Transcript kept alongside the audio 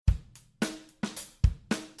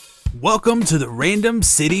Welcome to the Random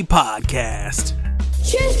City Podcast.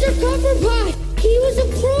 Chester Copperpot! He was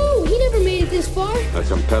a pro! He never made it this far. A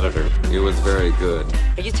competitor. He was very good.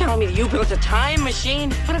 Are you telling me that you built a time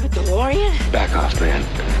machine out of a DeLorean? Back off, man.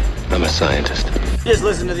 I'm a scientist. Just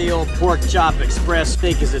listen to the old Pork Chop Express.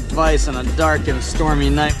 Take his advice on a dark and stormy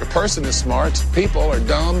night. A person is smart. People are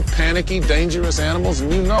dumb, panicky, dangerous animals,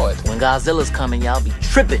 and you know it. When Godzilla's coming, y'all be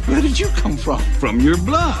tripping. Where did you come from? From your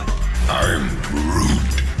blood. I'm Groot.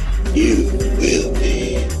 You will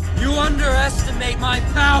be. You underestimate my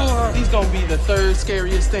power. He's gonna be the third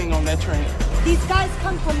scariest thing on that train. These guys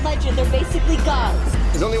come from legend. They're basically gods.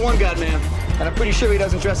 There's only one god, man. And I'm pretty sure he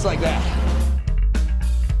doesn't dress like that.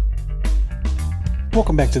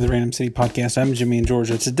 Welcome back to the Random City Podcast. I'm Jimmy in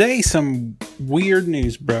Georgia. Today, some weird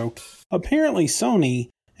news broke. Apparently, Sony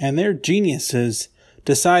and their geniuses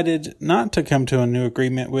decided not to come to a new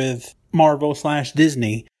agreement with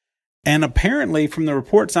Marvel/Disney. And apparently, from the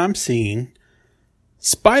reports I'm seeing,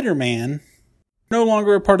 Spider-Man no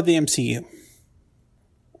longer a part of the MCU.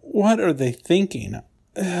 What are they thinking?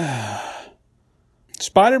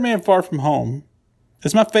 Spider-Man Far From Home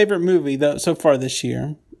is my favorite movie though so far this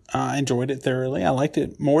year. I enjoyed it thoroughly. I liked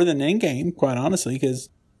it more than Endgame, quite honestly,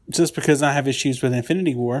 because I have issues with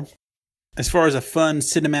Infinity War. As far as a fun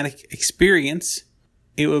cinematic experience,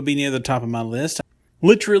 it would be near the top of my list.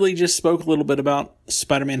 Literally just spoke a little bit about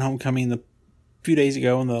Spider-Man Homecoming a few days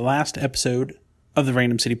ago in the last episode of the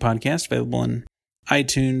Random City Podcast, available in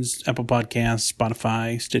iTunes, Apple Podcasts,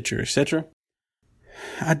 Spotify, Stitcher, etc.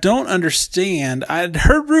 I don't understand. I'd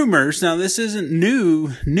heard rumors. Now, this isn't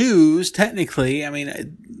new news, technically. I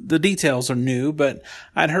mean, the details are new, but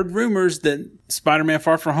I'd heard rumors that Spider-Man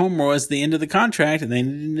Far From Home was the end of the contract and they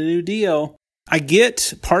needed a new deal. I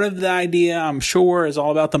get part of the idea, I'm sure, is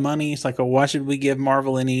all about the money. It's like, oh, why should we give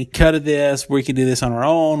Marvel any cut of this? We can do this on our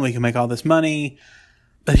own. We can make all this money.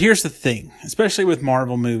 But here's the thing, especially with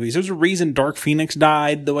Marvel movies. There's a reason Dark Phoenix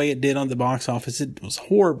died the way it did on the box office. It was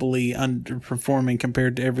horribly underperforming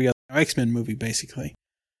compared to every other X-Men movie, basically.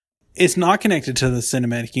 It's not connected to the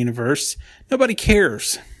cinematic universe. Nobody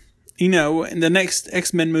cares. You know, and the next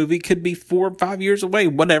X-Men movie could be 4 or 5 years away,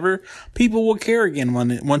 whatever. People will care again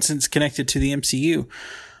once it's connected to the MCU.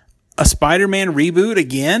 A Spider-Man reboot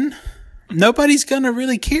again? Nobody's going to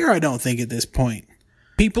really care, I don't think, at this point.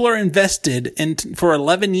 People are invested for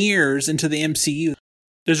 11 years into the MCU.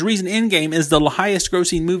 There's a reason Endgame is the highest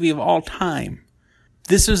grossing movie of all time.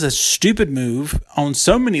 This is a stupid move on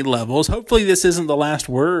so many levels. Hopefully this isn't the last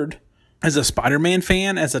word. As a Spider-Man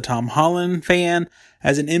fan, as a Tom Holland fan,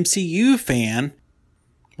 as an MCU fan,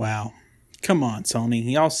 wow. Come on,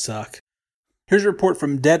 Sony. Y'all suck. Here's a report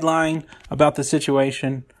from Deadline about the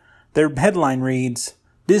situation. Their headline reads,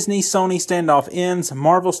 Disney-Sony standoff ends,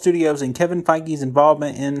 Marvel Studios and Kevin Feige's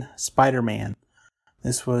involvement in Spider-Man.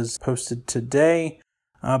 This was posted today,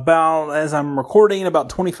 as I'm recording, about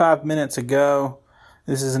 25 minutes ago.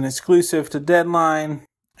 This is an exclusive to Deadline.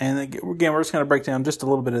 And again, we're just going to break down just a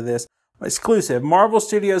little bit of this. Exclusive. Marvel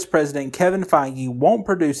Studios president Kevin Feige won't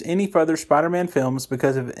produce any further Spider-Man films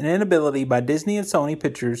because of an inability by Disney and Sony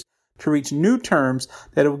Pictures to reach new terms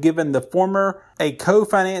that have given the former a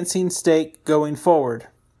co-financing stake going forward.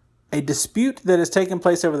 A dispute that has taken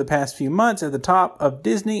place over the past few months at the top of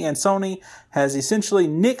Disney and Sony has essentially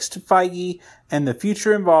nixed Feige and the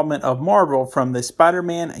future involvement of Marvel from the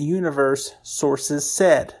Spider-Man universe, sources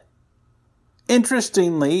said.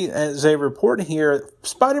 Interestingly, as they report here,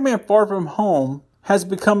 Spider-Man Far From Home has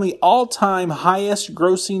become the all-time highest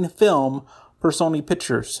grossing film for Sony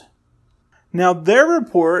Pictures. Now, their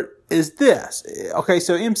report is this. Okay,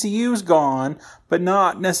 so MCU's gone, but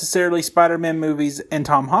not necessarily Spider-Man movies and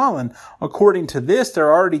Tom Holland. According to this, there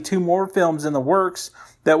are already 2 more films in the works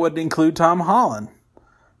that would include Tom Holland.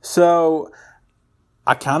 So,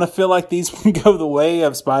 I kind of feel like these would go the way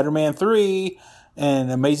of Spider-Man 3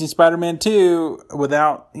 and Amazing Spider-Man 2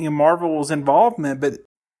 without Marvel's involvement, but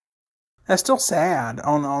that's still sad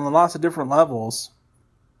on lots of different levels.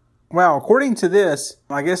 Wow, according to this,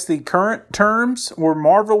 I guess the current terms where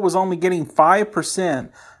Marvel was only getting 5%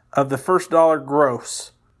 of the first dollar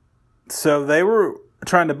gross. So they were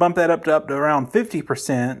trying to bump that up to around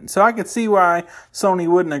 50%. So I could see why Sony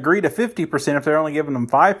wouldn't agree to 50% if they're only giving them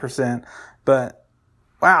 5%. But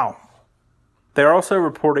wow. They're also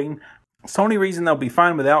reporting Sony reason they'll be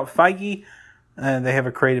fine without Feige. They have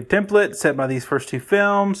a creative template set by these first 2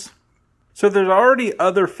 films. So there's already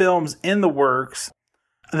other films in the works.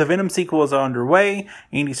 The Venom sequel is underway.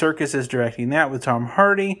 Andy Serkis is directing that with Tom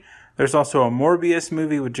Hardy. There's also a Morbius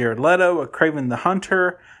movie with Jared Leto, a Kraven the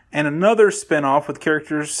Hunter, and another spin-off with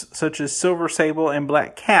characters such as Silver Sable and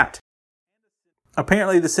Black Cat.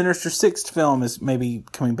 Apparently the Sinister Six film is maybe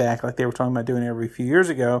coming back like they were talking about doing every few years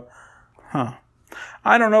ago.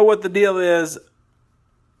 I don't know what the deal is.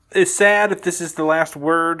 It's sad if this is the last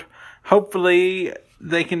word. Hopefully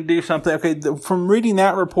they can do something. Okay, from reading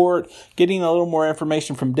that report, getting a little more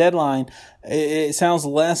information from Deadline, it sounds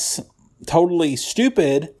less totally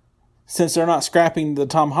stupid since they're not scrapping the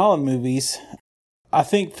Tom Holland movies. I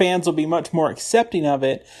think fans will be much more accepting of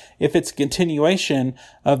it if it's a continuation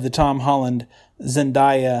of the Tom Holland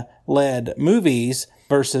Zendaya-led movies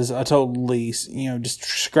versus a totally, just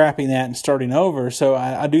scrapping that and starting over. So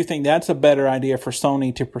I do think that's a better idea for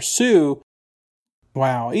Sony to pursue.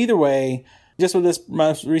 Wow. Either way, just with this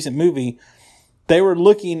most recent movie, they were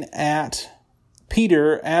looking at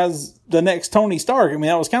Peter as the next Tony Stark. I mean,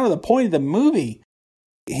 that was kind of the point of the movie.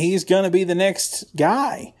 He's going to be the next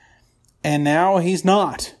guy. And now he's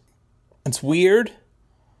not. It's weird.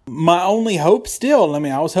 My only hope still,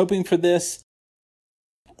 I was hoping for this,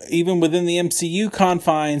 even within the MCU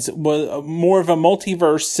confines, was more of a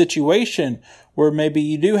multiverse situation where maybe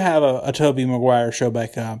you do have a Tobey Maguire show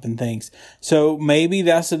back up and things. So maybe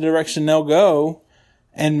that's the direction they'll go,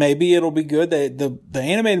 and maybe it'll be good. The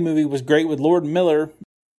animated movie was great with Lord Miller.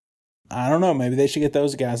 I don't know. Maybe they should get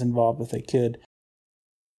those guys involved if they could.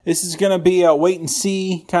 This is going to be a wait and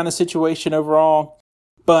see kind of situation overall,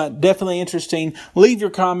 but definitely interesting. Leave your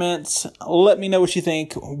comments. Let me know what you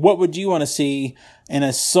think. What would you want to see in a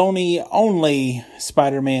Sony-only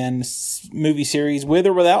Spider-Man movie series with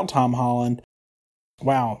or without Tom Holland?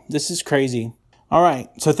 Wow, this is crazy. All right,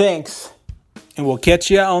 so thanks, and we'll catch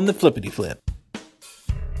you on the flippity flip.